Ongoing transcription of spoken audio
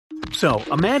So,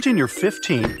 imagine you're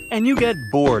 15 and you get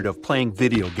bored of playing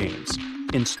video games.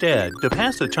 Instead, to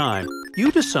pass the time,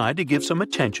 you decide to give some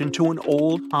attention to an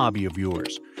old hobby of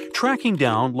yours, tracking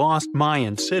down lost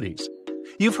Mayan cities.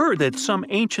 You've heard that some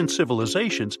ancient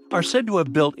civilizations are said to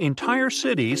have built entire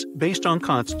cities based on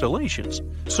constellations,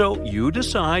 so you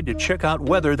decide to check out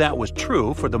whether that was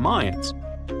true for the Mayans.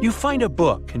 You find a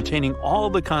book containing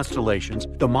all the constellations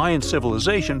the Mayan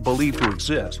civilization believed to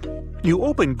exist. You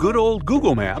open good old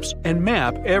Google Maps and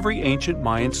map every ancient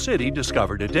Mayan city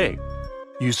discovered to date.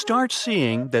 You start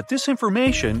seeing that this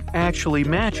information actually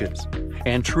matches.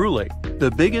 And truly,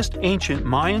 the biggest ancient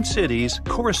Mayan cities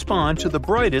correspond to the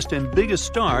brightest and biggest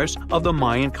stars of the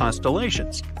Mayan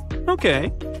constellations.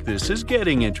 Okay, this is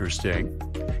getting interesting.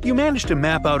 You manage to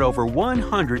map out over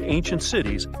 100 ancient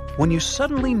cities when you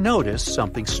suddenly notice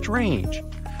something strange.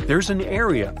 There's an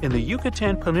area in the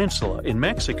Yucatan Peninsula in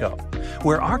Mexico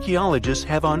where archaeologists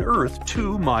have unearthed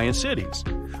 2 Mayan cities.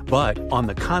 But on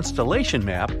the constellation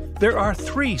map, there are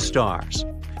 3 stars.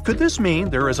 Could this mean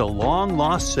there is a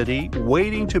long-lost city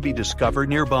waiting to be discovered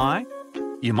nearby?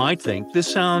 You might think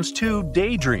this sounds too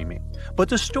daydreaming, but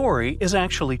the story is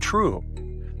actually true.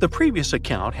 The previous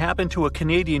account happened to a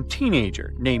Canadian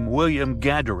teenager named William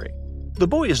Gaddery. The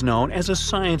boy is known as a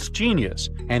science genius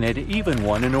and had even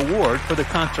won an award for the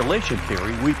constellation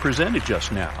theory we presented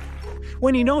just now.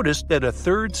 When he noticed that a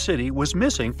 3rd city was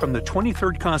missing from the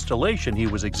 23rd constellation he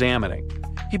was examining,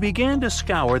 he began to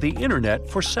scour the internet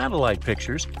for satellite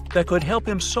pictures that could help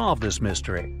him solve this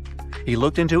mystery. He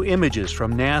looked into images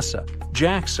from NASA,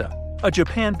 JAXA, a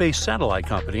Japan-based satellite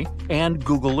company, and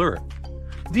Google Earth.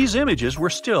 These images were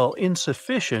still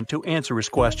insufficient to answer his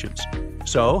questions,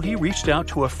 so he reached out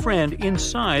to a friend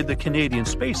inside the Canadian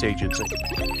Space Agency.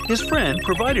 His friend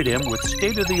provided him with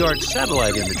state-of-the-art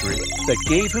satellite imagery that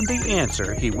gave him the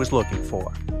answer he was looking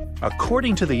for.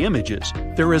 According to the images,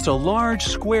 there is a large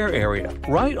square area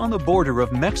right on the border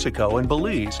of Mexico and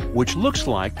Belize, which looks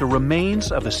like the remains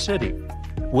of a city.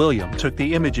 William took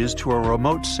the images to a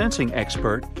remote sensing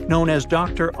expert known as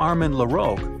Dr. Armand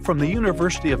Laroque from the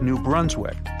University of New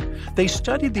Brunswick. They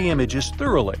studied the images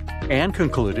thoroughly and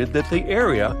concluded that the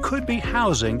area could be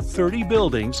housing 30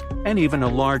 buildings and even a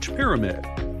large pyramid.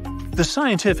 The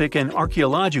scientific and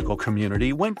archaeological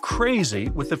community went crazy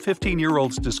with the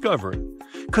 15-year-old's discovery.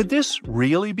 Could this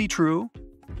really be true?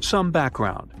 Some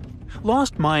background.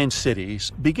 Lost Mayan cities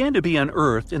began to be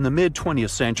unearthed in the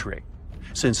mid-20th century.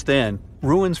 Since then,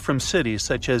 ruins from cities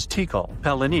such as Tikal,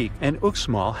 Palenque, and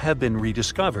Uxmal have been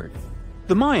rediscovered.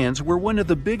 The Mayans were one of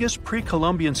the biggest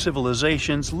pre-Columbian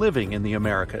civilizations living in the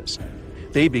Americas.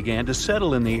 They began to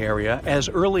settle in the area as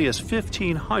early as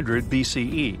 1500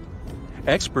 BCE.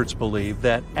 Experts believe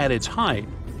that, at its height,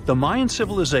 the Mayan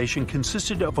civilization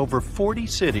consisted of over 40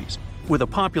 cities, with a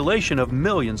population of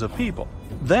millions of people.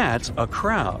 That's a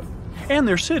crowd. And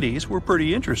their cities were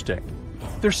pretty interesting.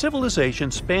 Their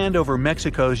civilization spanned over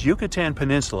Mexico's Yucatan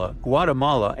Peninsula,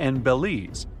 Guatemala, and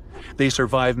Belize. They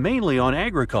survived mainly on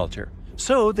agriculture,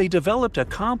 so they developed a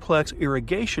complex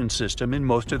irrigation system in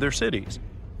most of their cities.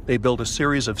 They built a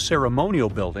series of ceremonial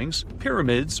buildings,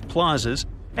 pyramids, plazas,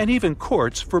 and even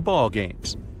courts for ball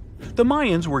games. The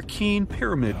Mayans were keen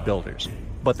pyramid builders,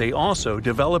 but they also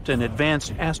developed an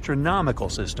advanced astronomical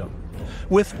system.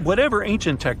 With whatever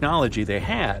ancient technology they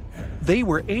had, they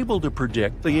were able to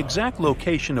predict the exact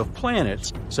location of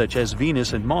planets, such as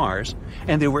Venus and Mars,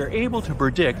 and they were able to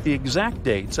predict the exact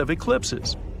dates of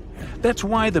eclipses. That's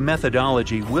why the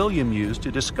methodology William used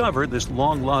to discover this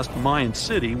long-lost Mayan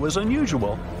city was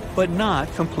unusual, but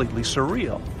not completely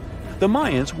surreal. The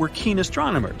Mayans were keen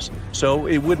astronomers, so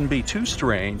it wouldn't be too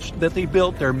strange that they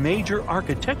built their major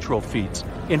architectural feats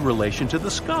in relation to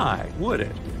the sky, would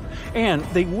it? And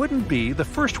they wouldn't be the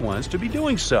first ones to be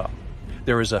doing so.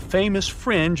 There is a famous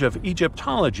fringe of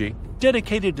Egyptology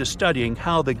dedicated to studying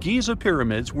how the Giza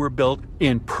pyramids were built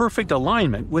in perfect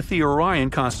alignment with the Orion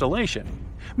constellation,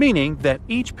 meaning that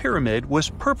each pyramid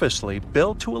was purposely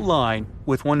built to align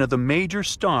with one of the major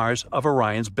stars of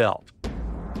Orion's belt.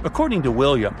 According to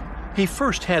William, he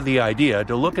first had the idea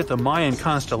to look at the Mayan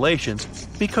constellations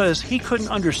because he couldn't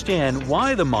understand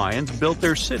why the Mayans built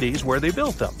their cities where they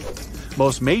built them.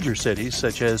 Most major cities,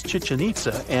 such as Chichen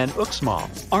Itza and Uxmal,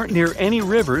 aren't near any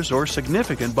rivers or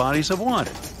significant bodies of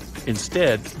water.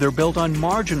 Instead, they're built on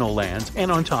marginal lands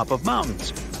and on top of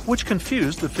mountains, which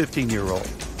confused the 15-year-old.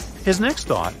 His next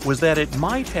thought was that it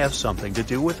might have something to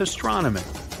do with astronomy.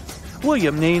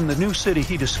 William named the new city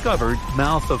he discovered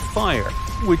Mouth of Fire,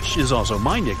 which is also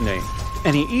my nickname,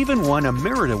 and he even won a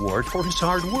merit award for his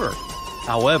hard work.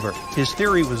 However, his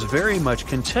theory was very much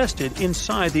contested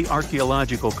inside the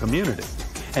archaeological community.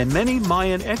 and many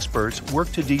Mayan experts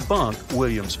work to debunk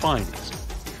Williams' findings.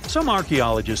 Some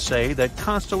archaeologists say that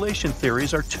constellation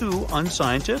theories are too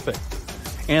unscientific.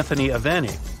 Anthony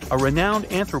Aveni, a renowned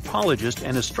anthropologist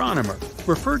and astronomer,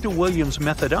 referred to Williams'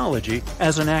 methodology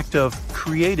as an act of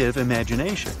creative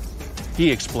imagination.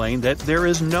 He explained that there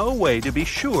is no way to be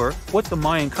sure what the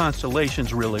Mayan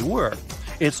constellations really were.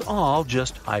 It's all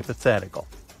just hypothetical.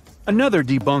 Another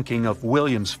debunking of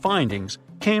Williams' findings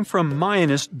came from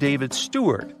Mayanist David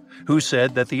Stewart, who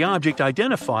said that the object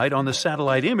identified on the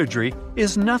satellite imagery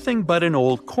is nothing but an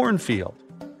old cornfield.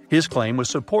 His claim was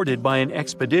supported by an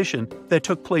expedition that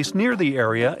took place near the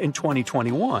area in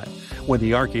 2021, when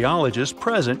the archaeologists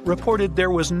present reported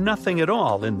there was nothing at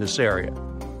all in this area.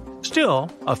 Still,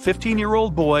 a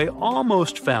 15-year-old boy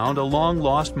almost found a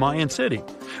long-lost Mayan city,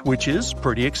 which is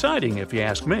pretty exciting if you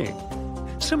ask me.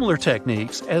 Similar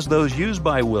techniques as those used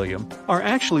by William are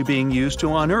actually being used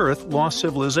to unearth lost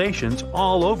civilizations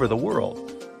all over the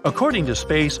world. According to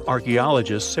space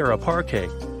archaeologist Sarah Parquet,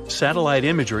 satellite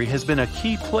imagery has been a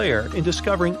key player in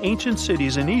discovering ancient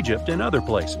cities in Egypt and other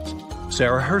places.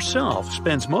 Sarah herself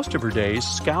spends most of her days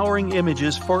scouring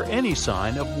images for any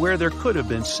sign of where there could have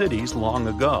been cities long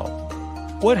ago.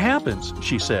 What happens,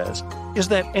 she says, is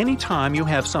that any time you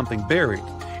have something buried,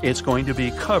 it's going to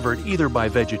be covered either by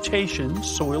vegetation,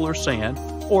 soil or sand,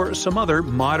 or some other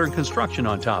modern construction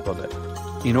on top of it.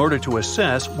 In order to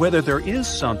assess whether there is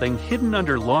something hidden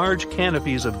under large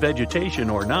canopies of vegetation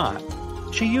or not,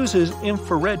 she uses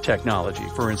infrared technology,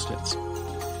 for instance.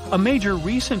 A major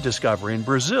recent discovery in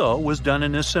Brazil was done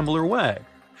in a similar way.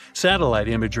 Satellite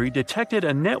imagery detected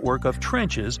a network of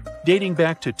trenches dating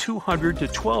back to 200 to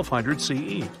 1200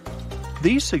 CE.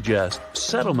 These suggest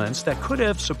settlements that could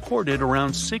have supported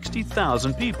around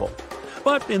 60,000 people.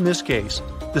 But in this case,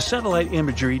 the satellite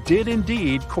imagery did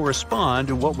indeed correspond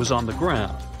to what was on the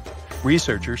ground.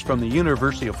 Researchers from the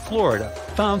University of Florida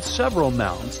found several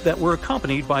mounds that were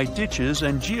accompanied by ditches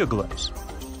and geoglyphs.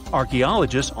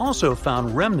 Archaeologists also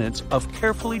found remnants of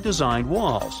carefully designed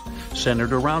walls,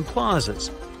 centered around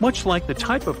plazas, much like the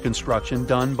type of construction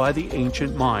done by the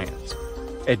ancient Mayans.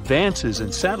 Advances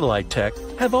in satellite tech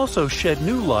have also shed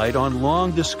new light on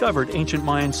long-discovered ancient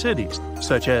Mayan cities,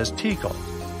 such as Tikal.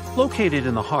 Located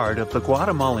in the heart of the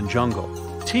Guatemalan jungle,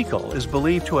 Tikal is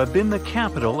believed to have been the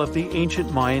capital of the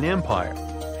ancient Mayan Empire.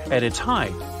 At its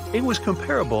height, it was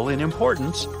comparable in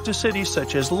importance to cities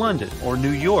such as London or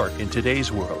New York in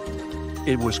today's world.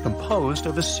 It was composed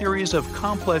of a series of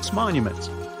complex monuments,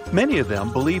 many of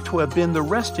them believed to have been the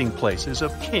resting places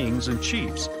of kings and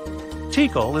chiefs.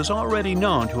 Tikal is already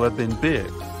known to have been big,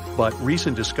 but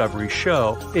recent discoveries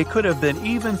show it could have been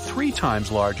even 3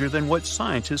 times larger than what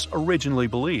scientists originally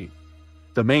believed.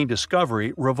 The main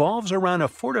discovery revolves around a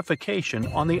fortification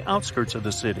on the outskirts of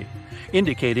the city,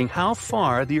 indicating how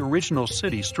far the original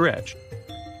city stretched.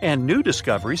 And new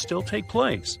discoveries still take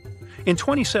place. In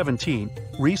 2017,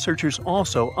 researchers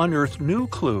also unearthed new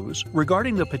clues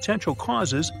regarding the potential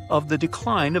causes of the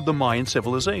decline of the Mayan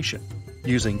civilization.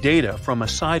 Using data from a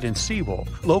site in Cebu,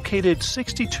 located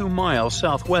 62 miles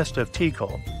southwest of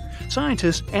Tikal,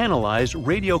 scientists analyzed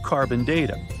radiocarbon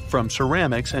data from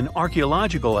ceramics and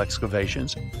archaeological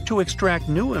excavations to extract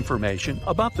new information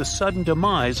about the sudden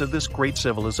demise of this great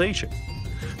civilization.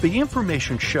 The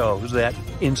information shows that,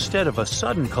 instead of a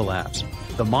sudden collapse,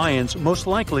 the Mayans most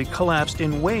likely collapsed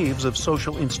in waves of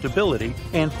social instability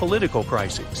and political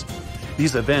crises.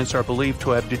 These events are believed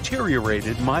to have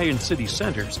deteriorated Mayan city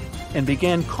centers and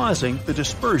began causing the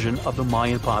dispersion of the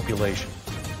Mayan population.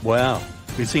 Well,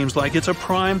 it seems like it's a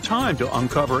prime time to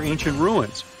uncover ancient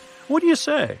ruins. What do you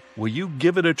say? Will you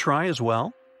give it a try as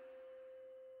well?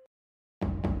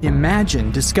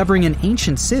 Imagine discovering an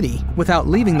ancient city without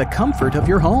leaving the comfort of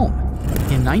your home.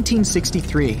 In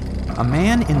 1963, a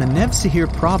man in the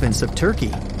Nevşehir province of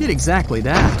Turkey did exactly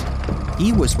that.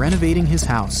 He was renovating his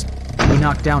house. He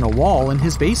knocked down a wall in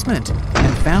his basement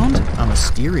and found a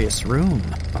mysterious room.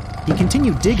 He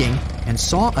continued digging and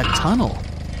saw a tunnel.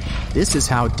 This is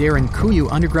how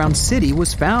Derinkuyu underground city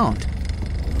was found.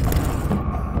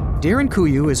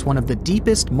 Derinkuyu is one of the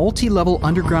deepest multi-level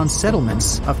underground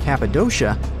settlements of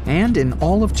Cappadocia and in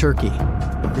all of Turkey.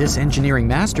 This engineering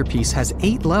masterpiece has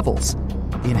 8 levels.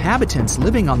 The inhabitants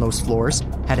living on those floors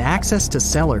had access to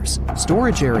cellars,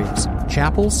 storage areas,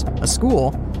 chapels, a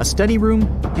school, a study room,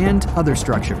 and other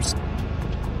structures.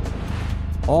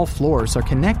 All floors are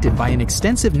connected by an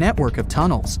extensive network of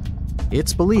tunnels.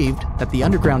 It's believed that the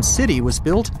underground city was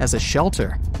built as a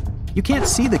shelter. You can't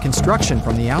see the construction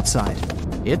from the outside.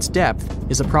 Its depth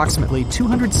is approximately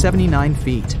 279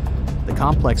 feet. The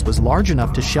complex was large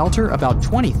enough to shelter about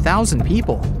 20,000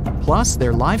 people, plus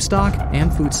their livestock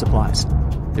and food supplies.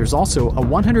 There's also a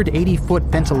 180-foot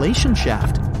ventilation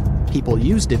shaft. People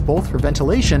used it both for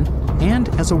ventilation and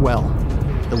as a well.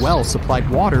 The well supplied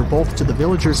water both to the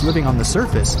villagers living on the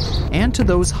surface and to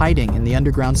those hiding in the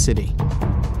underground city.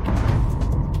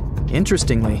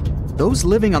 Interestingly, those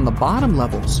living on the bottom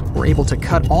levels were able to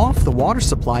cut off the water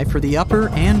supply for the upper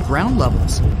and ground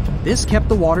levels. This kept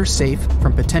the water safe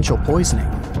from potential poisoning.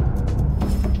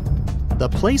 The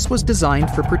place was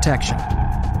designed for protection.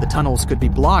 The tunnels could be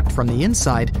blocked from the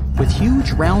inside with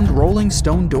huge round rolling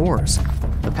stone doors.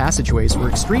 The passageways were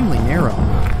extremely narrow.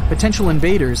 Potential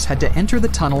invaders had to enter the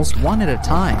tunnels one at a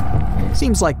time.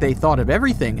 Seems like they thought of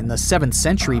everything in the 7th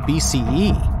century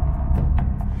BCE.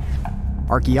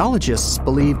 Archaeologists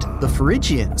believed the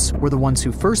Phrygians were the ones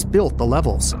who first built the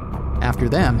levels. After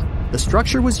them, the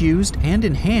structure was used and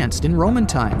enhanced in Roman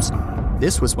times.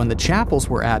 This was when the chapels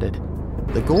were added.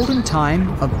 The golden time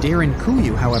of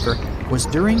Derinkuyu, however, was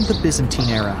during the Byzantine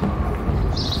era.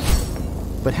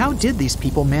 But how did these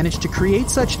people manage to create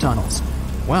such tunnels?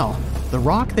 Well, the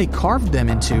rock they carved them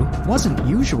into wasn't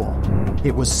usual.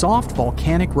 It was soft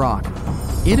volcanic rock.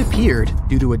 It appeared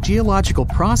due to a geological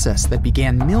process that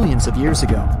began millions of years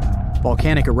ago.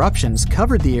 Volcanic eruptions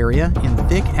covered the area in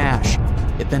thick ash.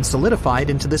 It then solidified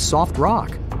into this soft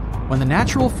rock. When the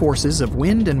natural forces of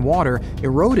wind and water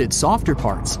eroded softer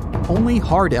parts, only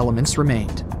hard elements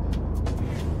remained.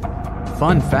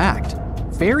 Fun fact,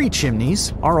 fairy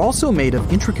chimneys are also made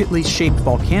of intricately shaped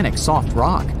volcanic soft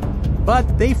rock, but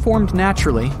they formed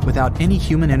naturally without any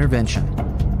human intervention.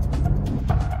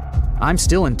 I'm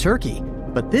still in Turkey,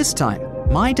 but this time,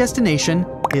 my destination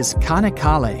is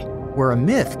Çanakkale, where a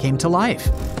myth came to life.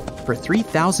 For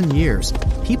 3,000 years,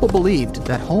 people believed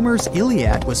that Homer's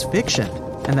Iliad was fiction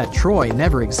and that Troy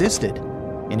never existed.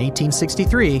 In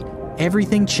 1863,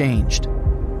 everything changed.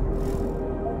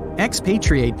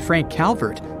 Expatriate Frank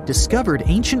Calvert discovered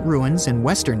ancient ruins in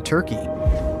western Turkey.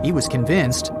 He was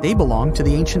convinced they belonged to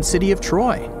the ancient city of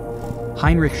Troy.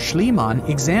 Heinrich Schliemann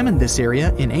examined this area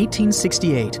in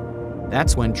 1868.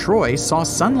 That's when Troy saw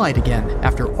sunlight again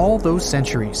after all those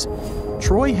centuries.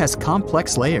 Troy has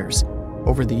complex layers.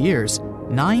 Over the years,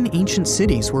 9 ancient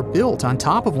cities were built on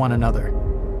top of one another.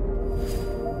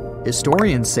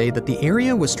 Historians say that the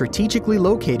area was strategically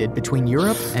located between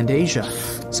Europe and Asia,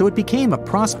 so it became a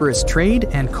prosperous trade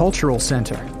and cultural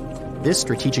center. This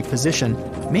strategic position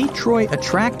made Troy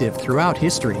attractive throughout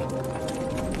history.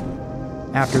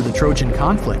 After the Trojan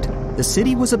conflict, the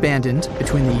city was abandoned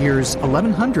between the years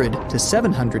 1100 to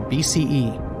 700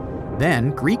 BCE. Then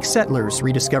Greek settlers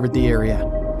rediscovered the area,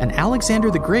 and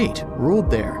Alexander the Great ruled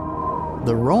there.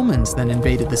 The Romans then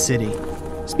invaded the city.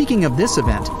 Speaking of this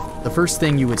event, the first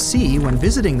thing you would see when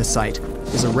visiting the site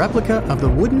is a replica of the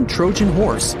wooden Trojan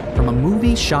horse from a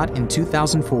movie shot in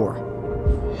 2004.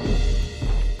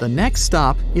 The next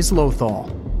stop is Lothal.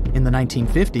 In the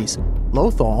 1950s,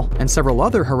 Lothal and several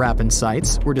other Harappan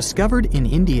sites were discovered in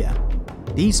India.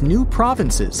 These new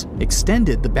provinces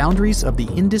extended the boundaries of the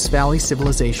Indus Valley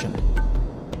civilization.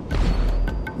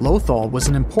 Lothal was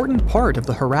an important part of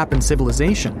the Harappan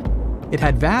civilization. It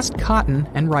had vast cotton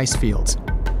and rice fields.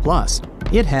 Plus,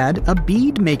 it had a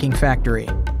bead-making factory.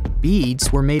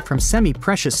 Beads were made from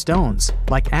semi-precious stones,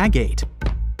 like agate.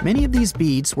 Many of these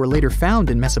beads were later found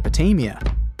in Mesopotamia,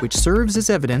 which serves as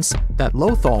evidence that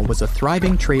Lothal was a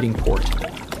thriving trading port.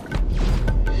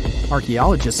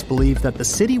 Archaeologists believe that the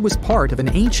city was part of an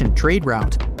ancient trade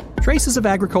route. Traces of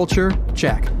agriculture?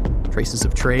 Check. Traces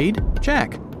of trade?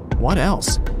 Check. What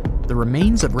else? The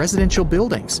remains of residential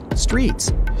buildings,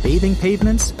 streets, bathing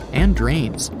pavements, and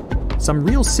drains. Some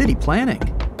real city planning,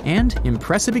 and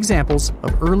impressive examples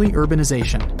of early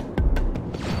urbanization.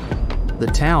 The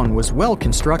town was well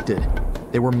constructed.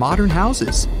 There were modern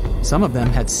houses. Some of them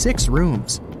had 6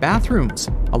 rooms, bathrooms,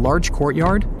 a large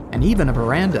courtyard, and even a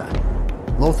veranda.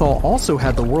 Lothal also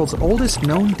had the world's oldest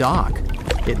known dock.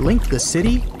 It linked the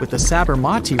city with the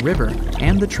Sabarmati River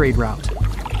and the trade route.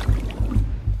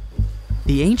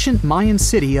 The ancient Mayan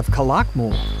city of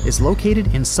Calakmul is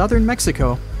located in southern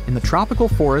Mexico in the tropical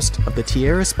forest of the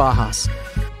Tierras Bajas.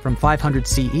 From 500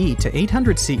 CE to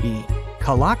 800 CE,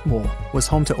 Calakmul was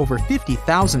home to over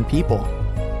 50,000 people.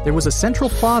 There was a central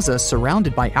plaza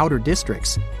surrounded by outer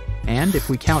districts. And if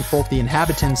we count both the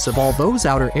inhabitants of all those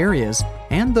outer areas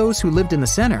and those who lived in the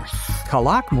center,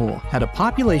 Calakmul had a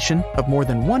population of more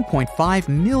than 1.5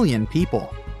 million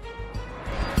people.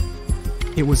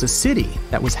 It was a city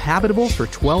that was habitable for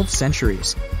 12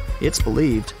 centuries. It's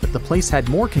believed that the place had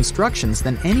more constructions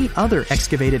than any other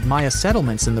excavated Maya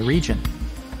settlements in the region.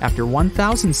 After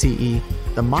 1000 CE,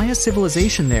 the Maya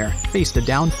civilization there faced a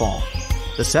downfall.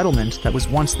 The settlement that was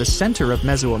once the center of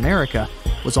Mesoamerica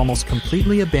was almost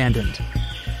completely abandoned.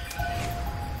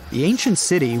 The ancient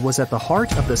city was at the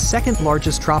heart of the second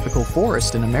largest tropical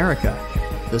forest in America.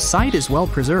 The site is well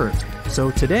preserved, so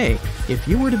today, if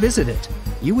you were to visit it,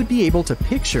 you would be able to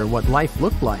picture what life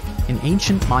looked like in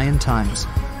ancient Mayan times.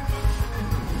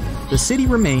 The city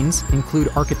remains include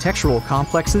architectural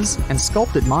complexes and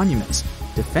sculpted monuments,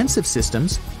 defensive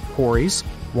systems, quarries,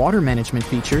 water management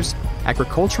features,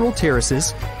 agricultural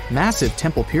terraces, massive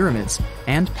temple pyramids,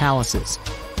 and palaces,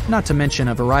 not to mention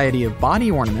a variety of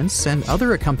body ornaments and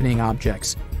other accompanying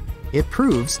objects. It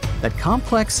proves that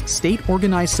complex,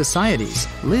 state-organized societies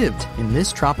lived in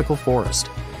this tropical forest.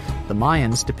 The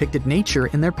Mayans depicted nature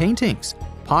in their paintings,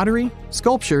 pottery,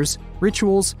 sculptures,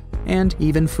 rituals, and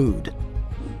even food.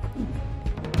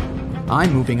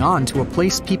 I'm moving on to a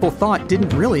place people thought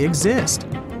didn't really exist.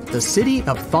 The city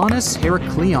of Thonis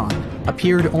Heracleion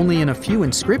appeared only in a few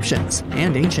inscriptions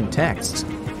and ancient texts.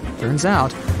 Turns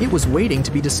out, it was waiting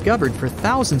to be discovered for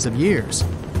thousands of years.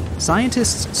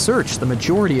 Scientists searched the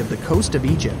majority of the coast of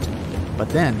Egypt. But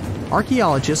then,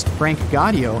 archaeologist Frank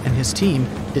Gaudio and his team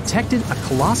detected a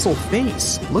colossal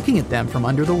face looking at them from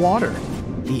under the water.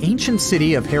 The ancient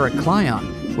city of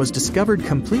Heracleion was discovered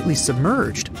completely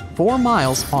submerged 4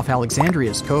 miles off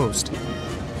Alexandria's coast.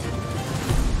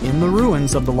 In the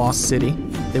ruins of the lost city,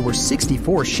 there were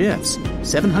 64 ships,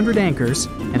 700 anchors,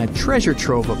 and a treasure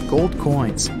trove of gold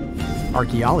coins.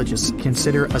 Archaeologists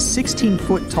consider a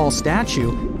 16-foot-tall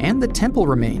statue and the temple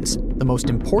remains the most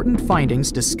important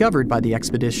findings discovered by the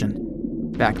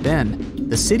expedition. Back then,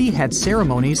 the city had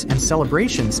ceremonies and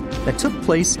celebrations that took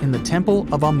place in the Temple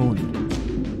of Amun.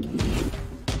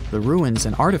 The ruins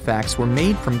and artifacts were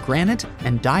made from granite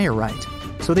and diorite,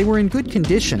 so they were in good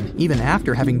condition even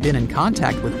after having been in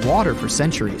contact with water for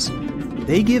centuries.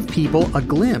 They give people a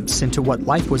glimpse into what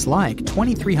life was like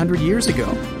 2,300 years ago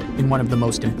in one of the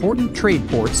most important trade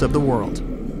ports of the world.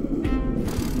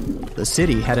 The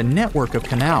city had a network of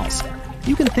canals.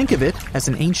 You can think of it as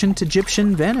an ancient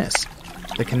Egyptian Venice.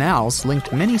 The canals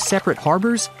linked many separate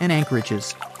harbors and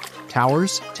anchorages.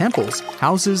 Towers, temples,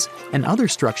 houses, and other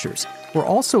structures were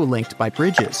also linked by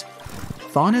bridges.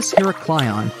 Thonis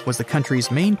Heracleion was the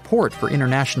country's main port for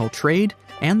international trade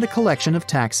and the collection of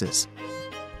taxes.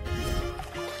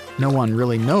 No one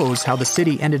really knows how the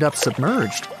city ended up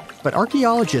submerged, but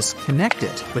archaeologists connect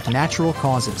it with natural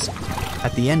causes.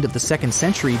 At the end of the 2nd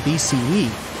century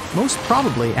BCE, most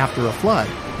probably after a flood,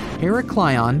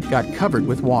 Heracleion got covered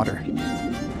with water.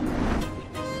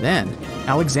 Then,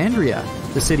 Alexandria,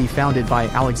 the city founded by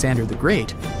Alexander the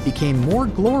Great, became more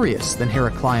glorious than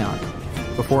Heracleion.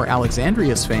 Before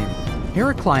Alexandria's fame,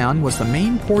 Heracleion was the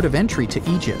main port of entry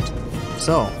to Egypt.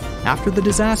 So, after the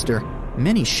disaster,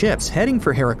 many ships heading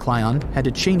for Heracleion had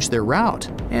to change their route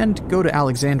and go to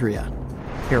Alexandria.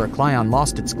 Heracleion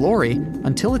lost its glory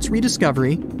until its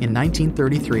rediscovery in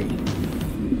 1933.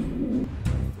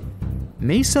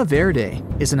 Mesa Verde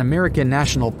is an American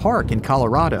national park in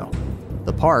Colorado.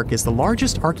 The park is the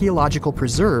largest archaeological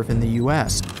preserve in the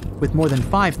U.S., with more than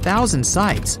 5,000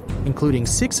 sites, including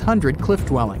 600 cliff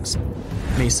dwellings.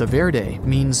 Mesa Verde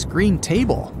means green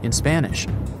table in Spanish.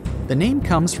 The name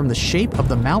comes from the shape of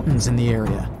the mountains in the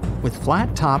area, with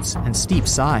flat tops and steep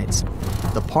sides.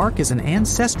 The park is an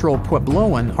ancestral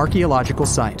Puebloan archaeological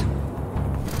site.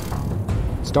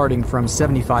 Starting from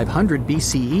 7500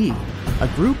 BCE, a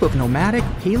group of nomadic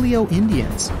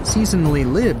Paleo-Indians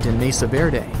seasonally lived in Mesa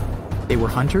Verde. They were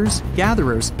hunters,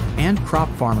 gatherers, and crop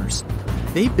farmers.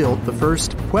 They built the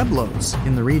first pueblos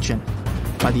in the region.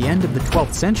 By the end of the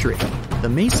 12th century, the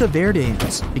Mesa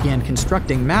Verdeans began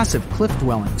constructing massive cliff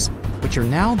dwellings, which are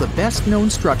now the best-known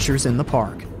structures in the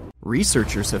park.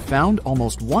 Researchers have found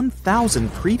almost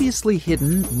 1,000 previously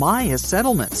hidden Maya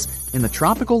settlements in the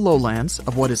tropical lowlands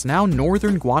of what is now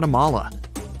northern Guatemala.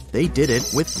 They did it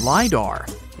with LIDAR,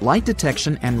 light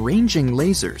detection and ranging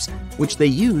lasers, which they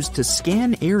used to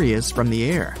scan areas from the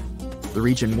air. The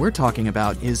region we're talking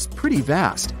about is pretty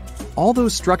vast. All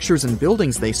those structures and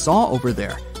buildings they saw over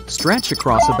there stretch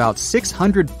across about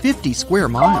 650 square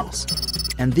miles.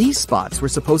 And these spots were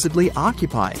supposedly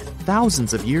occupied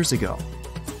thousands of years ago.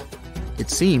 It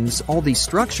seems all these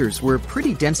structures were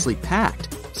pretty densely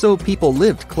packed, so people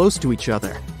lived close to each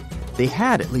other. They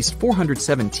had at least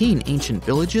 417 ancient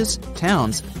villages,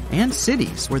 towns, and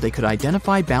cities where they could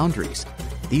identify boundaries.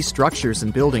 These structures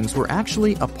and buildings were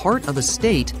actually a part of a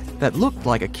state that looked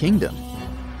like a kingdom.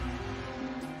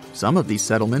 Some of these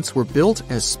settlements were built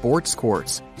as sports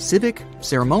courts, civic,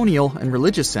 ceremonial, and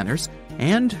religious centers,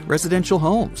 and residential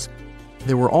homes.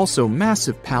 There were also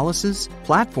massive palaces,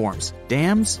 platforms,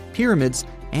 dams, pyramids,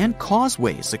 and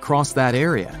causeways across that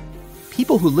area.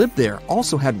 People who lived there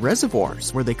also had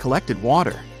reservoirs where they collected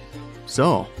water.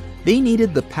 So, They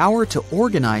needed the power to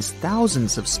organize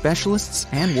thousands of specialists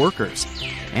and workers,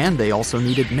 and they also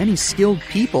needed many skilled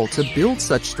people to build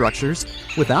such structures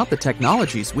without the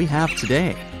technologies we have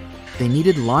today. They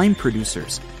needed lime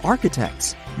producers,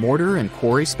 architects, mortar and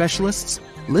quarry specialists,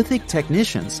 lithic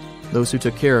technicians, those who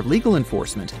took care of legal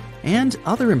enforcement, and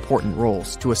other important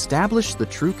roles to establish the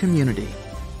true community.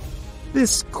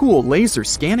 This cool laser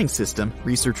scanning system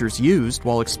researchers used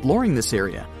while exploring this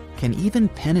area can even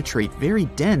penetrate very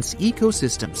dense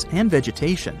ecosystems and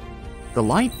vegetation. The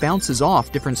light bounces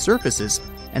off different surfaces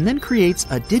and then creates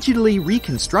a digitally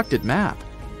reconstructed map.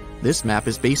 This map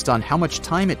is based on how much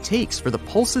time it takes for the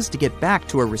pulses to get back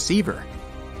to a receiver.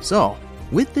 So,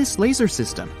 with this laser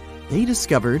system, they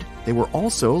discovered there were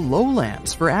also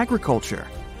lowlands for agriculture.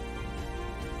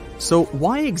 So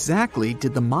why exactly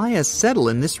did the Maya settle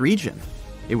in this region?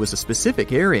 It was a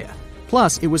specific area.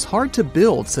 Plus, it was hard to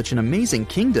build such an amazing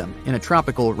kingdom in a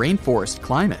tropical rainforest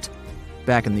climate.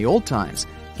 Back in the old times,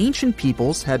 ancient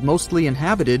peoples had mostly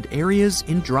inhabited areas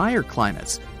in drier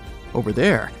climates. Over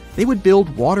there, they would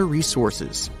build water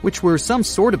resources, which were some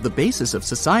sort of the basis of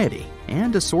society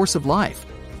and a source of life.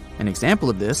 An example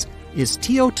of this is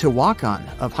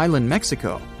Teotihuacan of Highland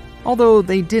Mexico, although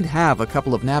they did have a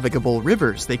couple of navigable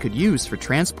rivers they could use for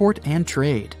transport and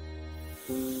trade.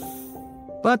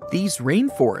 But these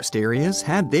rainforest areas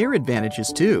had their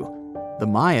advantages too. The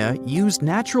Maya used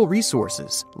natural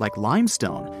resources like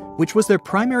limestone, which was their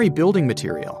primary building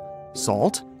material,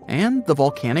 salt, and the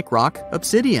volcanic rock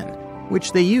obsidian,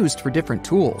 which they used for different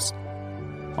tools.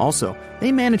 Also,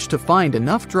 they managed to find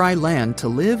enough dry land to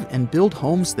live and build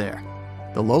homes there.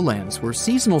 The lowlands were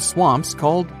seasonal swamps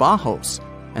called bajos,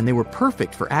 and they were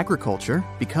perfect for agriculture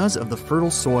because of the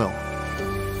fertile soil.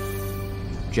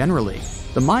 Generally,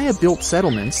 the Maya built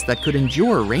settlements that could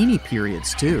endure rainy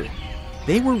periods too.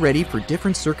 They were ready for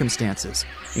different circumstances,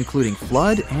 including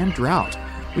flood and drought,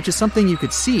 which is something you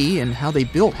could see in how they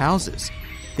built houses.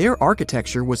 Their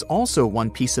architecture was also one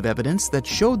piece of evidence that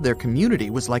showed their community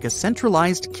was like a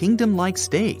centralized kingdom-like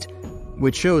state,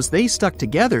 which shows they stuck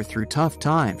together through tough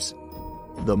times.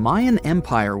 The Mayan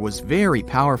Empire was very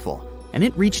powerful, and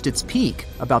it reached its peak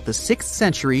about the 6th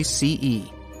century CE.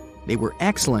 They were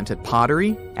excellent at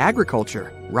pottery,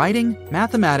 agriculture, writing,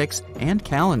 mathematics, and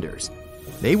calendars.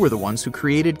 They were the ones who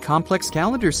created complex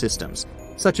calendar systems,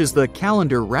 such as the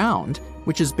calendar round,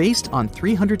 which is based on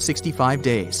 365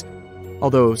 days.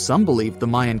 Although some believe the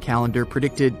Mayan calendar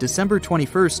predicted December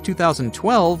 21st,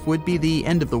 2012 would be the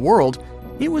end of the world,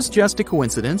 it was just a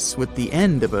coincidence with the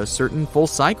end of a certain full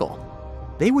cycle.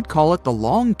 They would call it the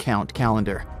long count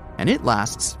calendar, and it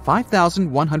lasts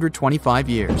 5,125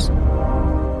 years.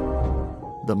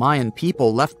 The Mayan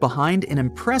people left behind an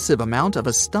impressive amount of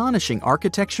astonishing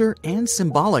architecture and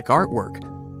symbolic artwork.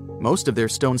 Most of their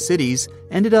stone cities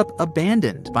ended up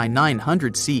abandoned by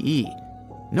 900 CE.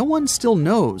 No one still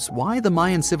knows why the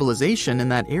Mayan civilization in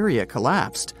that area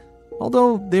collapsed,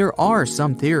 although there are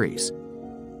some theories.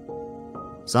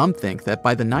 Some think that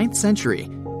by the 9th century,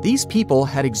 these people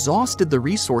had exhausted the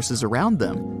resources around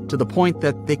them to the point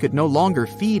that they could no longer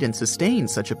feed and sustain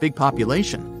such a big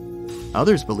population.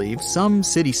 Others believe some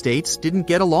city-states didn't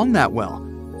get along that well,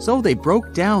 so they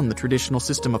broke down the traditional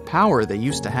system of power they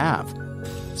used to have.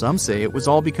 Some say it was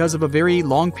all because of a very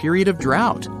long period of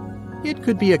drought. It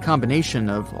could be a combination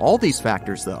of all these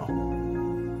factors, though.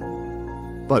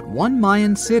 But one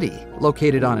Mayan city,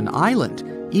 located on an island,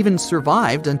 even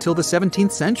survived until the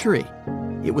 17th century.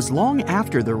 It was long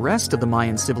after the rest of the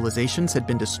Mayan civilizations had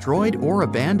been destroyed or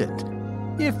abandoned.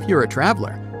 If you're a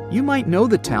traveler, you might know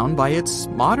the town by its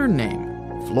modern name,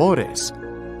 Flores.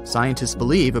 Scientists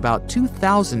believe about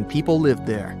 2,000 people lived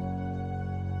there.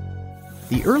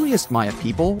 The earliest Maya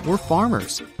people were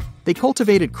farmers. They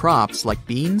cultivated crops like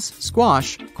beans,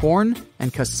 squash, corn,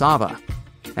 and cassava.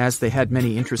 As they had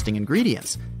many interesting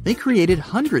ingredients, they created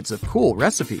hundreds of cool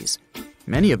recipes.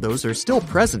 Many of those are still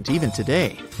present even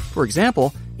today. For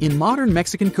example, in modern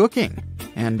Mexican cooking.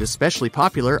 And especially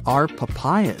popular are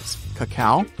papayas,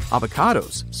 cacao,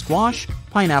 avocados, squash,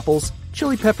 pineapples,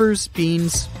 chili peppers,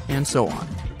 beans, and so on.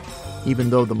 Even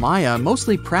though the Maya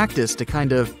mostly practiced a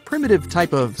kind of primitive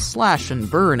type of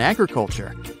slash-and-burn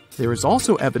agriculture, there is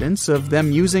also evidence of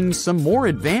them using some more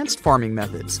advanced farming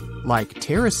methods, like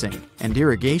terracing and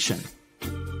irrigation.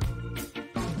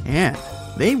 And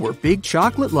they were big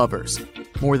chocolate lovers.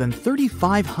 More than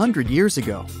 3,500 years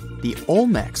ago, the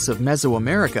Olmecs of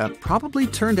Mesoamerica probably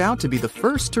turned out to be the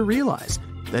first to realize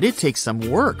that it takes some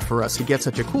work for us to get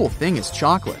such a cool thing as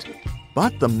chocolate.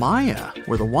 But the Maya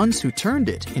were the ones who turned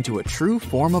it into a true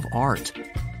form of art.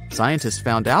 Scientists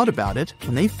found out about it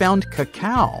when they found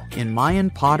cacao in Mayan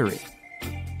pottery.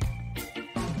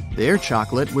 Their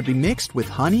chocolate would be mixed with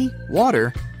honey,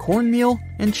 water, cornmeal,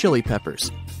 and chili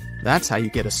peppers. That's how you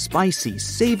get a spicy,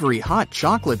 savory hot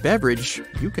chocolate beverage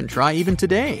you can try even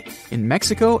today in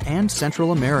Mexico and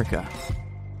Central America.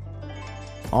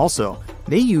 Also,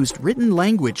 they used written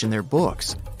language in their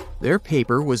books. Their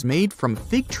paper was made from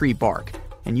fig tree bark,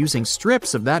 and using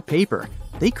strips of that paper,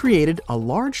 they created a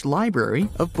large library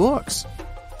of books.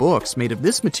 Books made of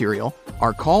this material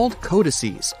are called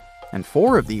codices, and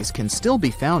 4 of these can still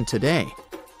be found today.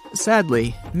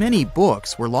 Sadly, many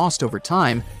books were lost over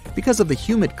time because of the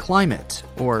humid climate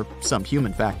or some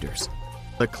human factors.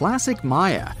 The classic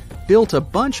Maya built a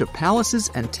bunch of palaces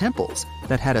and temples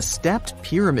that had a stepped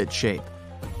pyramid shape.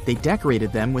 They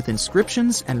decorated them with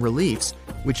inscriptions and reliefs,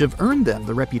 which have earned them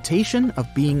the reputation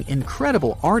of being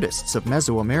incredible artists of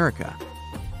Mesoamerica.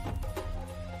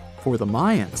 For the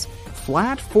Mayans,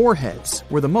 flat foreheads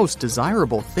were the most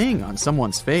desirable thing on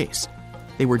someone's face.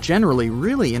 They were generally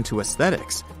really into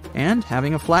aesthetics, and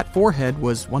having a flat forehead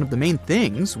was one of the main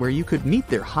things where you could meet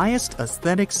their highest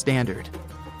aesthetic standard.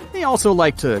 They also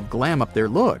liked to glam up their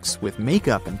looks with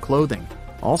makeup and clothing.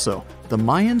 Also, the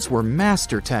Mayans were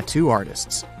master tattoo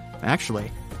artists.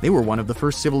 Actually, they were one of the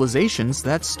first civilizations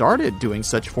that started doing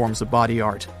such forms of body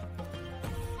art.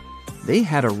 They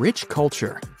had a rich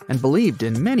culture and believed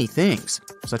in many things,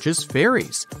 such as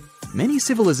fairies. Many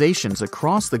civilizations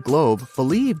across the globe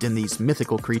believed in these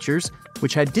mythical creatures,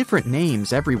 which had different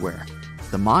names everywhere.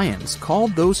 The Mayans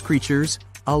called those creatures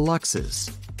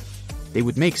aluxes. They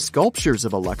would make sculptures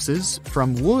of aluxes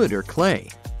from wood or clay,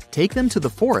 take them to the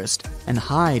forest, and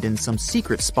hide in some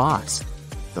secret spots.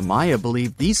 The Maya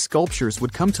believed these sculptures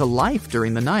would come to life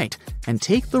during the night and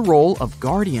take the role of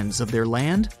guardians of their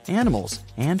land, animals,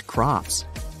 and crops.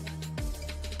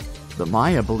 The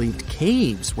Maya believed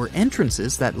caves were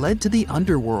entrances that led to the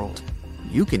underworld.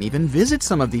 You can even visit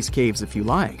some of these caves if you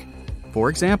like. For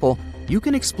example, you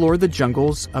can explore the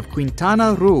jungles of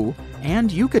Quintana Roo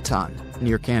and Yucatan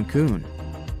near Cancun.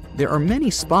 There are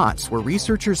many spots where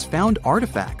researchers found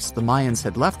artifacts the Mayans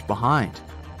had left behind.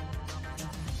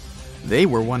 They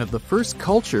were one of the first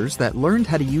cultures that learned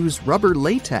how to use rubber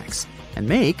latex and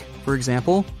make, for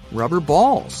example, rubber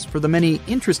balls for the many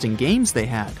interesting games they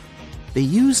had. They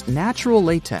used natural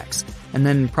latex and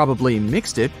then probably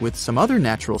mixed it with some other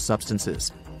natural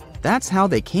substances. That's how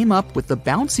they came up with the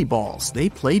bouncy balls they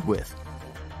played with.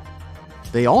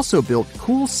 They also built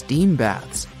cool steam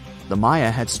baths. The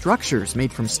Maya had structures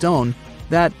made from stone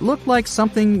that looked like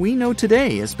something we know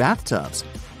today as bathtubs.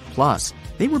 Plus,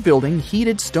 they were building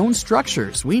heated stone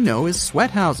structures we know as sweat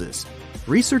houses.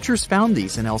 Researchers found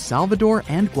these in El Salvador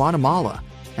and Guatemala,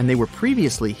 and they were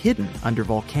previously hidden under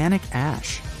volcanic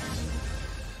ash.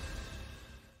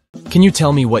 Can you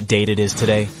tell me what date it is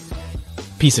today?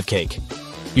 Piece of cake.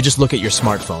 You just look at your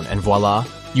smartphone and voila,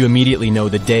 you immediately know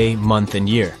the day, month, and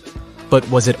year. But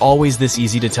was it always this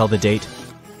easy to tell the date?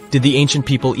 Did the ancient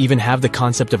people even have the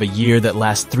concept of a year that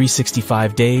lasts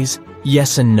 365 days?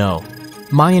 Yes and no.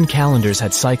 Mayan calendars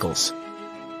had cycles.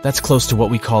 That's close to what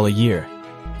we call a year.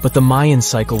 But the Mayan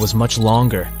cycle was much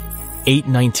longer,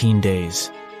 819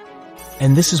 days.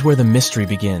 And this is where the mystery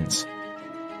begins.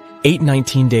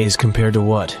 819 days compared to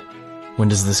what? When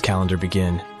does this calendar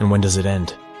begin, and when does it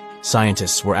end?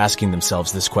 Scientists were asking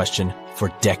themselves this question for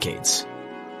decades.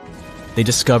 They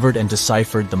discovered and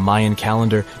deciphered the Mayan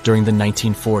calendar during the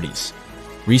 1940s.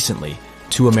 Recently,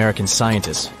 2 American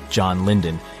scientists, John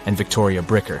Linden and Victoria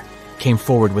Bricker, came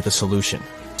forward with a solution.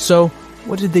 So,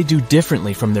 what did they do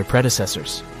differently from their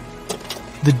predecessors?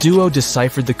 The duo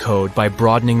deciphered the code by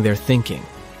broadening their thinking.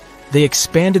 They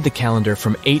expanded the calendar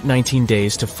from 819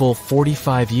 days to full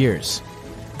 45 years.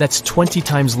 That's 20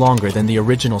 times longer than the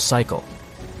original cycle.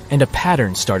 And a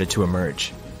pattern started to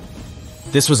emerge.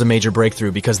 This was a major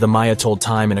breakthrough because the Maya told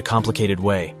time in a complicated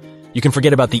way. You can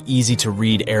forget about the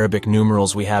easy-to-read Arabic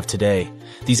numerals we have today.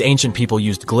 These ancient people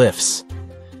used glyphs.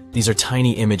 These are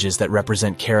tiny images that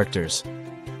represent characters,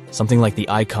 something like the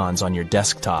icons on your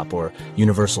desktop or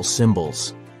universal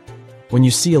symbols. When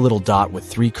you see a little dot with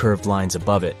 3 curved lines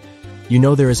above it, you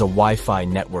know there is a Wi-Fi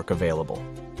network available.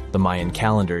 The Mayan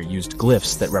calendar used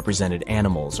glyphs that represented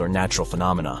animals or natural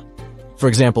phenomena. For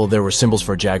example, there were symbols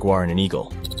for a jaguar and an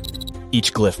eagle.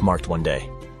 Each glyph marked one day.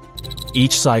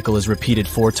 Each cycle is repeated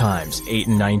 4 times, 8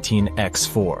 and 19 x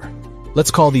 4.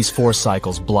 Let's call these 4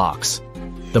 cycles blocks.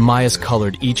 The Mayas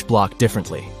colored each block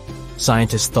differently.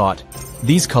 Scientists thought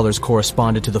these colors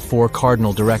corresponded to the 4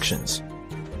 cardinal directions.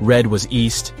 Red was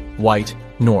east, white,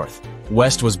 north.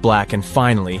 West was black, and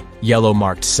finally, yellow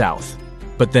marked south.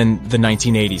 But then the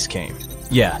 1980s came.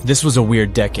 Yeah, this was a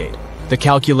weird decade. The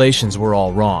calculations were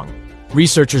all wrong.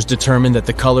 Researchers determined that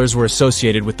the colors were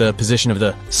associated with the position of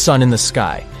the sun in the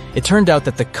sky, It turned out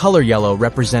that the color yellow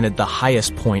represented the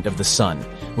highest point of the sun,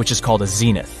 which is called a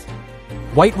zenith.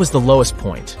 White was the lowest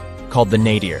point, called the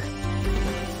nadir.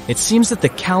 It seems that the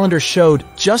calendar showed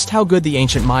just how good the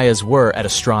ancient Mayas were at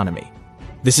astronomy.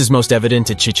 This is most evident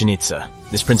at Chichen Itza.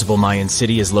 This principal Mayan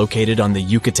city is located on the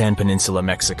Yucatan Peninsula,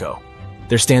 Mexico.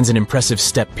 There stands an impressive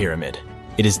step pyramid.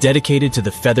 It is dedicated to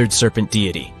the feathered serpent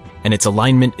deity, and its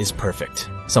alignment is perfect.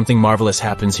 Something marvelous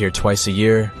happens here twice a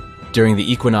year, during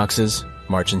the equinoxes,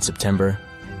 March and September.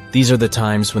 These are the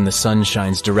times when the sun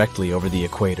shines directly over the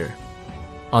equator.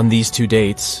 On these two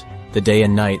dates, the day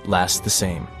and night last the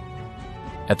same.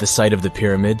 At the site of the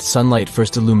pyramid, sunlight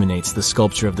first illuminates the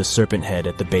sculpture of the serpent head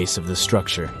at the base of the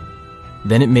structure.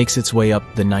 Then it makes its way up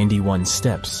the 91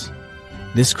 steps.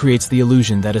 This creates the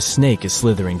illusion that a snake is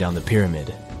slithering down the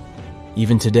pyramid.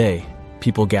 Even today,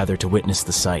 people gather to witness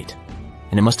the sight.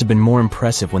 And it must have been more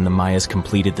impressive when the Mayas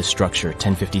completed the structure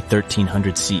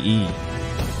 1050-1300 CE.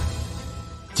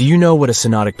 Do you know what a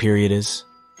synodic period is?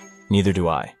 Neither do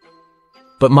I.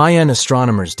 But Mayan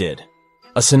astronomers did.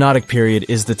 A synodic period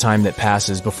is the time that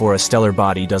passes before a stellar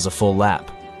body does a full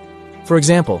lap. For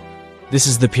example, this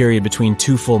is the period between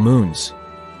two full moons.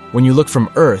 When you look from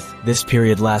Earth, this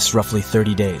period lasts roughly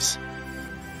 30 days.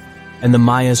 And the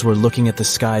Mayas were looking at the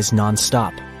skies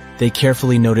non-stop. They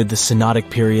carefully noted the synodic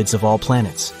periods of all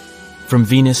planets. From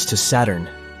Venus to Saturn,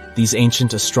 these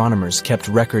ancient astronomers kept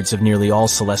records of nearly all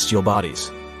celestial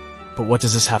bodies. But what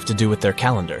does this have to do with their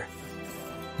calendar?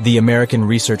 The American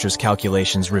researchers'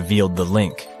 calculations revealed the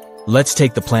link. Let's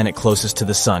take the planet closest to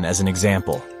the Sun as an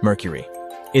example, Mercury.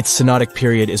 Its synodic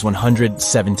period is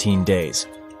 117 days.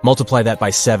 Multiply that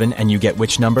by 7 and you get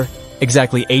which number?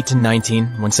 Exactly 8 to 19,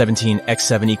 when 17 x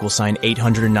 7 equals sign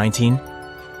 819?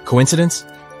 Coincidence?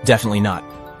 Definitely not.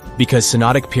 Because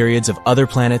synodic periods of other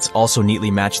planets also neatly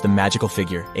match the magical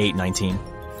figure 819.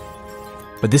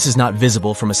 But this is not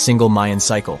visible from a single Mayan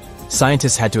cycle.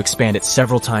 Scientists had to expand it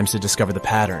several times to discover the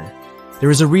pattern.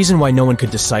 There is a reason why no one could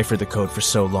decipher the code for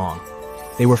so long.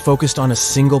 They were focused on a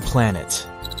single planet.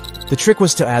 The trick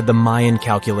was to add the Mayan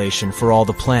calculation for all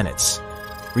the planets.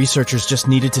 Researchers just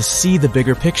needed to see the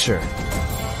bigger picture.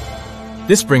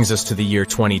 This brings us to the year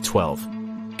 2012.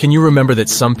 Can you remember that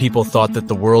some people thought that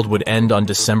the world would end on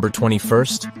December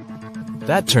 21st?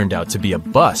 That turned out to be a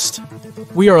bust.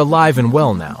 We are alive and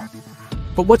well now.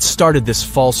 But what started this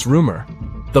false rumor?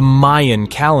 The Mayan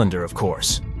calendar, of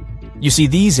course. You see,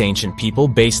 these ancient people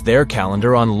based their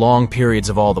calendar on long periods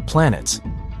of all the planets.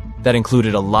 That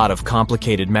included a lot of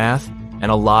complicated math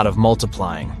and a lot of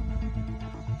multiplying.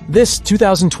 This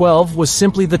 2012 was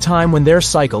simply the time when their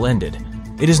cycle ended.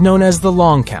 It is known as the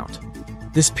long count.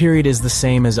 This period is the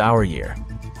same as our year.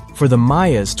 For the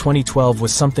Mayas, 2012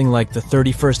 was something like the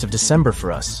 31st of December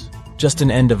for us. Just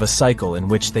an end of a cycle in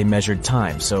which they measured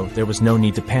time, so there was no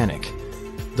need to panic.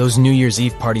 Those New Year's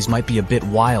Eve parties might be a bit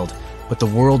wild, but the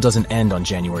world doesn't end on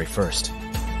January 1st.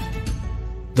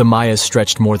 The Mayas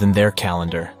stretched more than their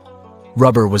calendar.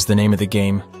 Rubber was the name of the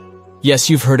game. Yes,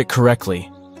 you've heard it correctly.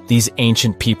 These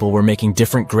ancient people were making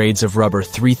different grades of rubber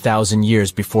 3,000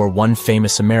 years before one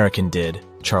famous American did,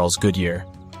 Charles Goodyear.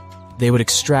 They would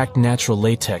extract natural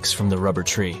latex from the rubber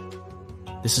tree.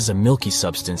 This is a milky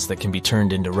substance that can be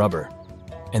turned into rubber.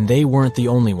 And they weren't the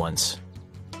only ones.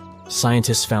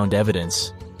 Scientists found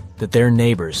evidence that their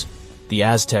neighbors, the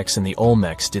Aztecs and the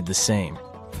Olmecs, did the same.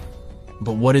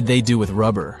 But what did they do with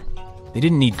rubber? They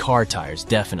didn't need car tires,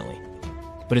 definitely.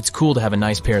 But it's cool to have a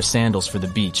nice pair of sandals for the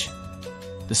beach.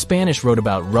 The Spanish wrote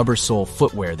about rubber sole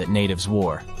footwear that natives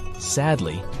wore.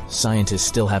 Sadly, scientists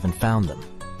still haven't found them.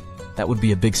 That would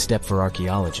be a big step for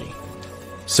archaeology.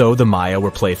 So the Maya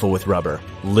were playful with rubber,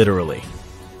 literally.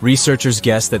 Researchers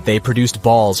guessed that they produced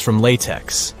balls from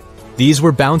latex. These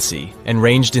were bouncy and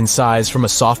ranged in size from a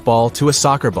softball to a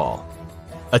soccer ball.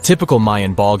 A typical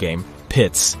Mayan ball game,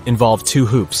 pits, involved 2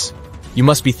 hoops. You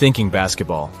must be thinking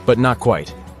basketball, but not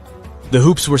quite. The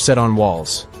hoops were set on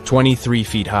walls, 23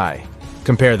 feet high.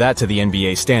 Compare that to the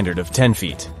NBA standard of 10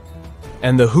 feet.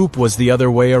 And the hoop was the other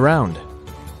way around.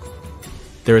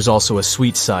 There is also a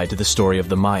sweet side to the story of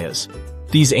the Mayas.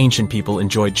 These ancient people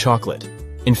enjoyed chocolate.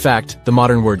 In fact, the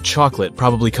modern word chocolate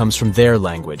probably comes from their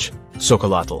language,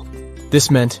 xocolotl. This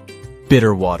meant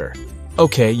bitter water.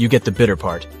 Okay, you get the bitter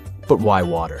part, but why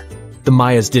water? The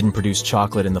Mayas didn't produce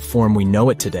chocolate in the form we know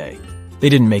it today. They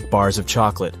didn't make bars of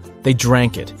chocolate. They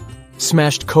drank it.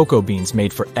 Smashed cocoa beans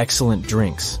made for excellent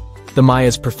drinks. The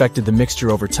Mayas perfected the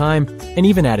mixture over time and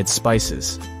even added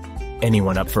spices.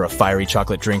 Anyone up for a fiery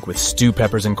chocolate drink with stew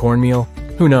peppers and cornmeal?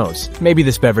 Who knows, maybe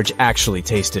this beverage actually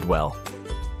tasted well.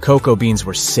 Cocoa beans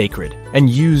were sacred and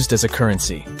used as a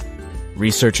currency.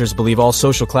 Researchers believe all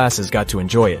social classes got to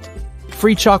enjoy it.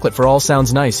 free chocolate for all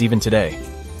sounds nice even today.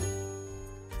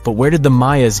 But where did the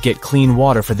Mayas get clean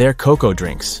water for their cocoa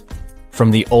drinks?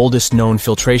 From the oldest known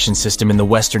filtration system in the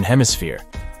Western Hemisphere.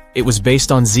 It was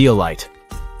based on zeolite.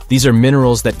 These are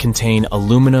minerals that contain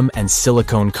aluminum and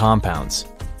silicone compounds.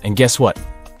 And guess what?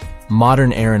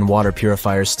 Modern air and water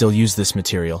purifiers still use this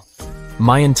material.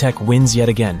 Mayan tech wins yet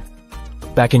again.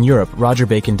 Back in Europe, Roger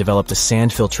Bacon developed a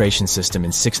sand filtration system in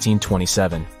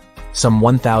 1627, some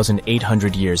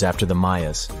 1,800 years after the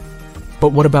Mayas.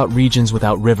 But what about regions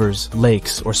without rivers,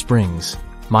 lakes, or springs?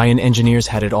 Mayan engineers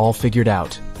had it all figured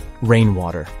out.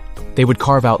 Rainwater. They would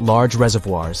carve out large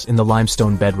reservoirs in the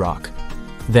limestone bedrock.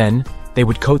 Then, they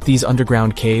would coat these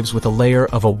underground caves with a layer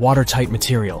of a watertight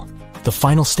material. The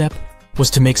final step was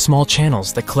to make small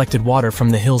channels that collected water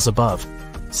from the hills above.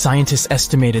 Scientists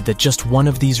estimated that just one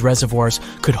of these reservoirs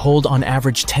could hold on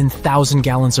average 10,000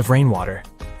 gallons of rainwater,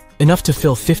 enough to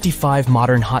fill 55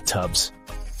 modern hot tubs.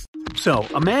 So,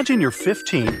 imagine you're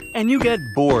 15 and you get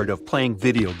bored of playing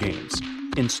video games.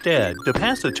 Instead, to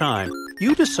pass the time,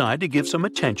 you decide to give some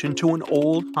attention to an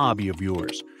old hobby of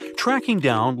yours, tracking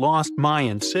down lost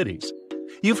Mayan cities.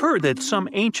 You've heard that some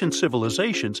ancient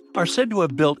civilizations are said to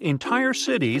have built entire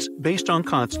cities based on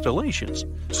constellations,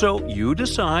 so you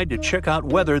decide to check out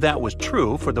whether that was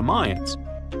true for the Mayans.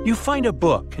 You find a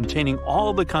book containing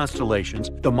all the constellations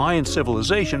the Mayan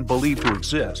civilization believed to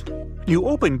exist. You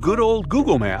open good old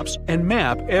Google Maps and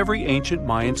map every ancient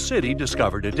Mayan city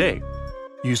discovered to date.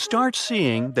 You start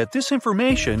seeing that this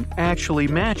information actually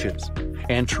matches.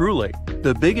 And truly,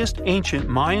 the biggest ancient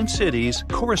Mayan cities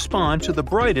correspond to the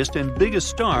brightest and biggest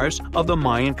stars of the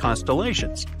Mayan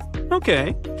constellations.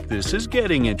 Okay, this is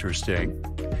getting interesting.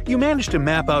 You manage to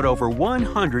map out over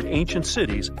 100 ancient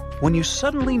cities when you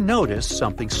suddenly notice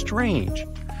something strange.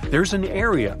 There's an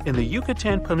area in the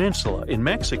Yucatan Peninsula in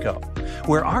Mexico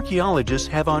where archaeologists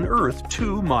have unearthed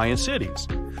 2 Mayan cities.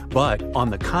 But on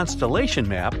the constellation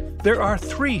map, there are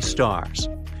 3 stars.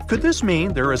 Could this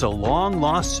mean there is a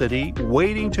long-lost city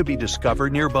waiting to be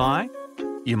discovered nearby?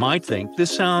 You might think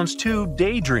this sounds too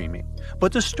daydreaming,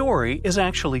 but the story is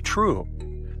actually true.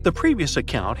 The previous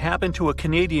account happened to a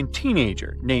Canadian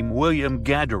teenager named William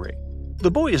Gaddery.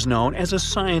 The boy is known as a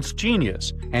science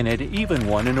genius and had even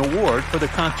won an award for the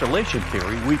constellation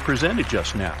theory we presented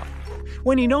just now.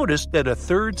 When he noticed that a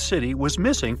 3rd city was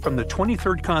missing from the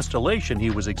 23rd constellation he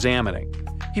was examining,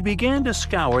 he began to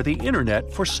scour the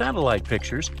internet for satellite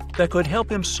pictures that could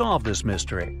help him solve this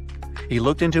mystery. He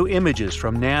looked into images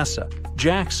from NASA,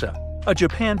 JAXA, a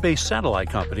Japan-based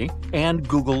satellite company, and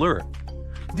Google Earth.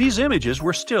 These images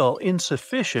were still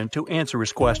insufficient to answer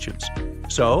his questions,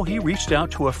 so he reached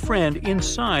out to a friend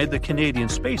inside the Canadian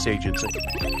Space Agency.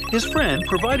 His friend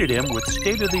provided him with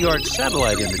state-of-the-art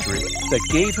satellite imagery that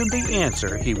gave him the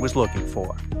answer he was looking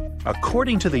for.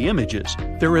 According to the images,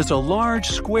 there is a large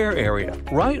square area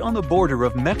right on the border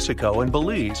of Mexico and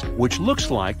Belize, which looks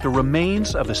like the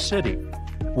remains of a city.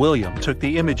 William took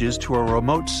the images to a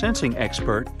remote sensing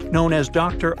expert known as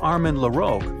Dr. Armand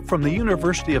Larocque from the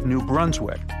University of New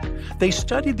Brunswick. They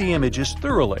studied the images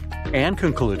thoroughly and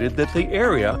concluded that the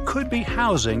area could be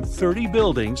housing 30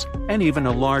 buildings and even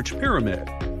a large pyramid.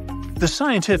 The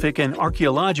scientific and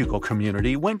archaeological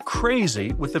community went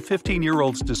crazy with the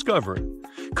 15-year-old's discovery.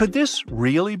 Could this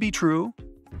really be true?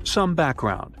 Some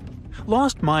background.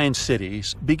 Lost Mayan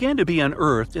cities began to be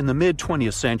unearthed in the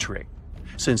mid-20th century.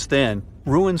 Since then,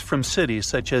 ruins from cities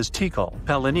such as Tikal,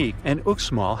 Palenque, and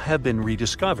Uxmal have been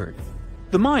rediscovered.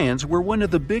 The Mayans were one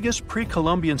of the biggest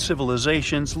pre-Columbian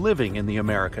civilizations living in the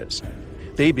Americas.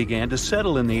 They began to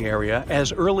settle in the area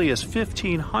as early as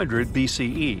 1500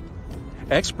 BCE.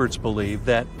 Experts believe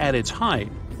that, at its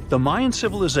height, the Mayan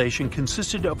civilization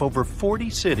consisted of over 40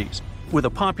 cities, with a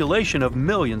population of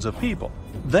millions of people.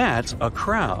 That's a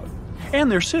crowd.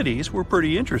 And their cities were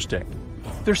pretty interesting.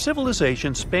 Their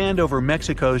civilization spanned over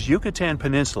Mexico's Yucatan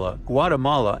Peninsula,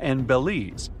 Guatemala, and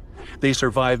Belize. They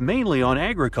survived mainly on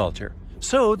agriculture,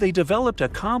 so they developed a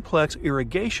complex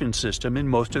irrigation system in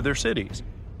most of their cities.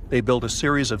 They built a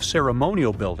series of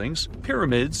ceremonial buildings,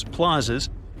 pyramids, plazas,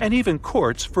 and even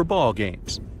courts for ball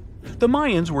games. The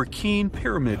Mayans were keen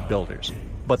pyramid builders,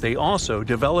 but they also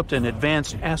developed an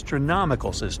advanced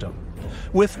astronomical system.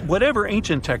 With whatever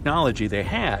ancient technology they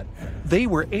had, they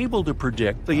were able to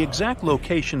predict the exact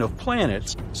location of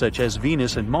planets, such as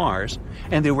Venus and Mars,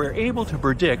 and they were able to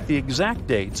predict the exact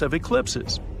dates of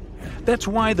eclipses. That's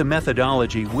why the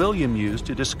methodology William used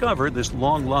to discover this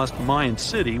long-lost Mayan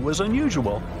city was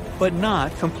unusual, but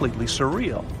not completely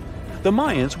surreal. The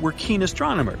Mayans were keen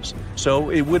astronomers,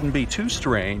 so it wouldn't be too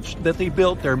strange that they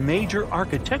built their major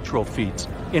architectural feats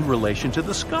in relation to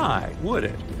the sky, would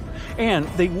it? And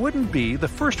they wouldn't be the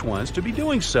first ones to be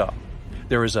doing so.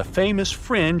 There is a famous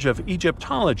fringe of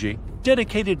Egyptology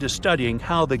dedicated to studying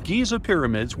how the Giza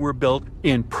pyramids were built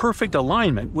in perfect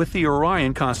alignment with the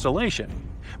Orion constellation,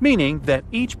 meaning that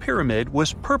each pyramid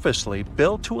was purposely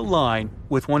built to align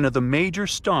with one of the major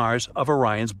stars of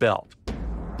Orion's belt.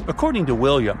 According to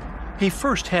William, he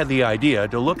first had the idea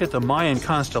to look at the Mayan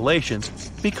constellations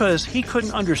because he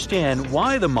couldn't understand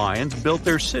why the Mayans built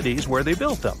their cities where they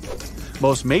built them.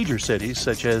 Most major cities,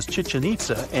 such as Chichen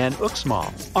Itza and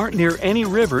Uxmal, aren't near any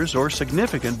rivers or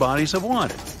significant bodies of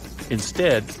water.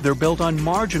 Instead, they're built on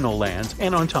marginal lands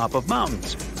and on top of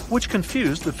mountains, which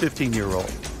confused the 15-year-old.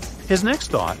 His next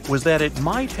thought was that it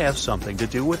might have something to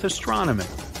do with astronomy.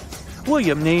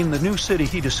 William named the new city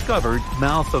he discovered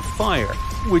Mouth of Fire,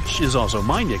 which is also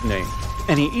my nickname,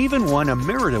 and he even won a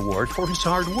merit award for his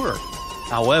hard work.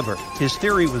 However, his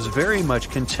theory was very much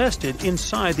contested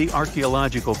inside the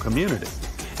archaeological community,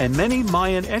 and many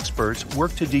Mayan experts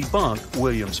worked to debunk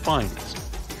William's findings.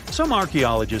 Some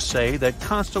archaeologists say that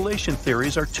constellation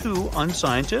theories are too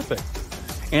unscientific.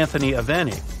 Anthony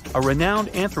Aveni, a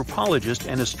renowned anthropologist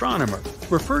and astronomer,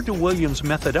 referred to William's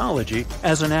methodology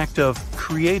as an act of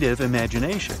creative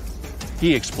imagination.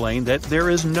 He explained that there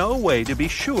is no way to be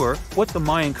sure what the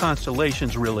Mayan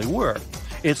constellations really were.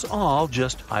 It's all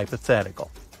just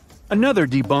hypothetical. Another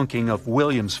debunking of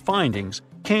William's findings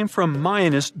came from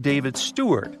Mayanist David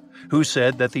Stewart, who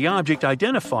said that the object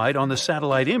identified on the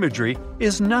satellite imagery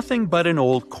is nothing but an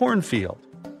old cornfield.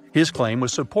 His claim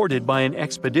was supported by an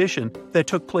expedition that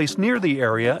took place near the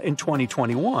area in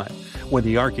 2021, when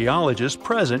the archaeologists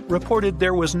present reported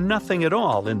there was nothing at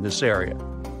all in this area.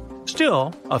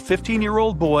 Still, a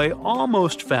 15-year-old boy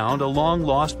almost found a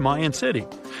long-lost Mayan city,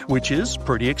 which is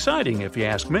pretty exciting if you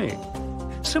ask me.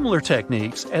 Similar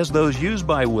techniques as those used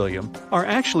by William are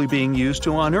actually being used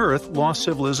to unearth lost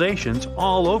civilizations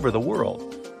all over the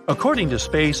world. According to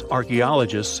space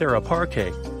archaeologist Sarah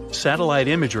Parquet, satellite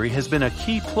imagery has been a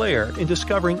key player in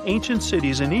discovering ancient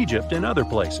cities in Egypt and other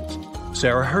places.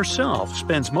 Sarah herself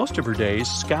spends most of her days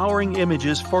scouring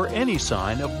images for any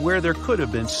sign of where there could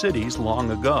have been cities long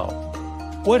ago.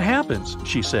 What happens,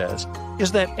 she says,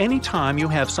 is that any time you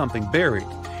have something buried,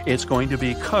 it's going to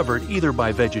be covered either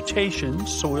by vegetation,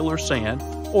 soil or sand,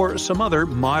 or some other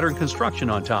modern construction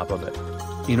on top of it.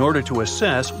 In order to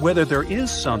assess whether there is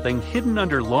something hidden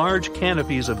under large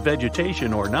canopies of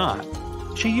vegetation or not,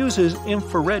 she uses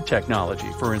infrared technology,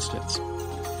 for instance.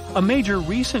 A major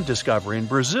recent discovery in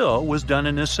Brazil was done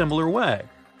in a similar way.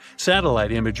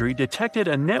 Satellite imagery detected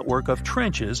a network of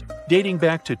trenches dating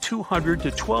back to 200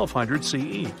 to 1200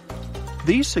 CE.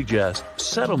 These suggest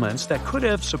settlements that could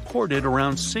have supported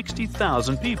around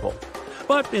 60,000 people.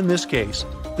 But in this case,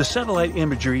 the satellite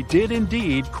imagery did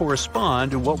indeed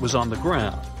correspond to what was on the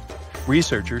ground.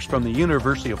 Researchers from the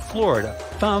University of Florida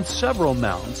found several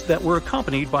mounds that were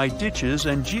accompanied by ditches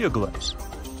and geoglyphs.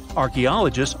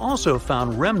 Archaeologists also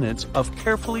found remnants of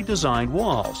carefully designed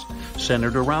walls,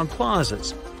 centered around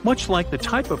plazas, much like the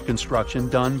type of construction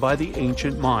done by the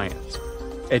ancient Mayans.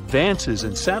 Advances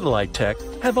in satellite tech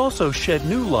have also shed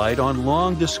new light on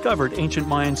long-discovered ancient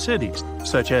Mayan cities,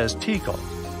 such as Tikal.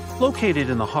 Located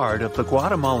in the heart of the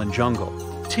Guatemalan jungle,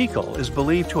 Tikal is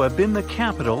believed to have been the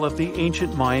capital of the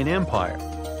ancient Mayan Empire.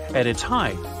 At its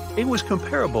height, it was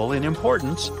comparable in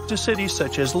importance to cities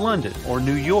such as London or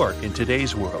New York in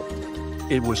today's world.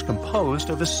 It was composed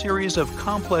of a series of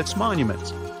complex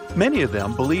monuments, many of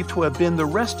them believed to have been the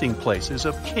resting places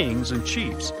of kings and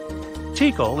chiefs.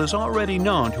 Tikal is already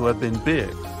known to have been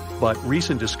big, but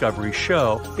recent discoveries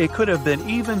show it could have been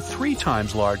even 3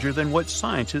 times larger than what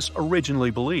scientists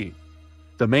originally believed.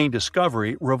 The main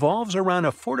discovery revolves around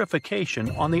a fortification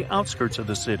on the outskirts of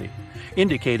the city,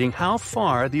 indicating how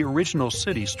far the original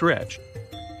city stretched.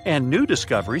 And new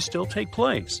discoveries still take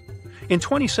place. In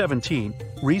 2017,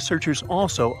 researchers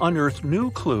also unearthed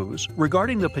new clues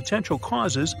regarding the potential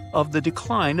causes of the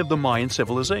decline of the Mayan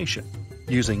civilization.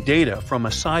 Using data from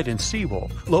a site in Sewell,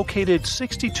 located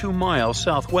 62 miles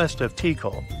southwest of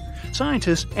Tikal,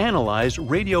 scientists analyzed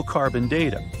radiocarbon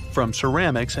data from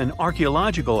ceramics and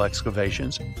archaeological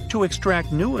excavations to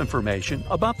extract new information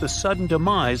about the sudden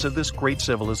demise of this great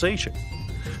civilization.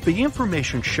 The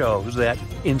information shows that,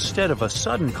 instead of a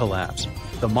sudden collapse,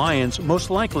 the Mayans most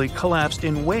likely collapsed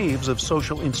in waves of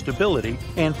social instability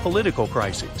and political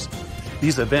crises.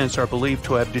 These events are believed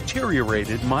to have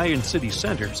deteriorated Mayan city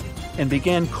centers and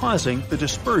began causing the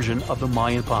dispersion of the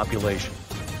Mayan population.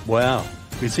 Well,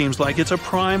 it seems like it's a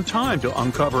prime time to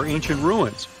uncover ancient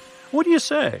ruins. What do you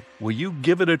say? Will you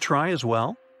give it a try as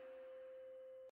well?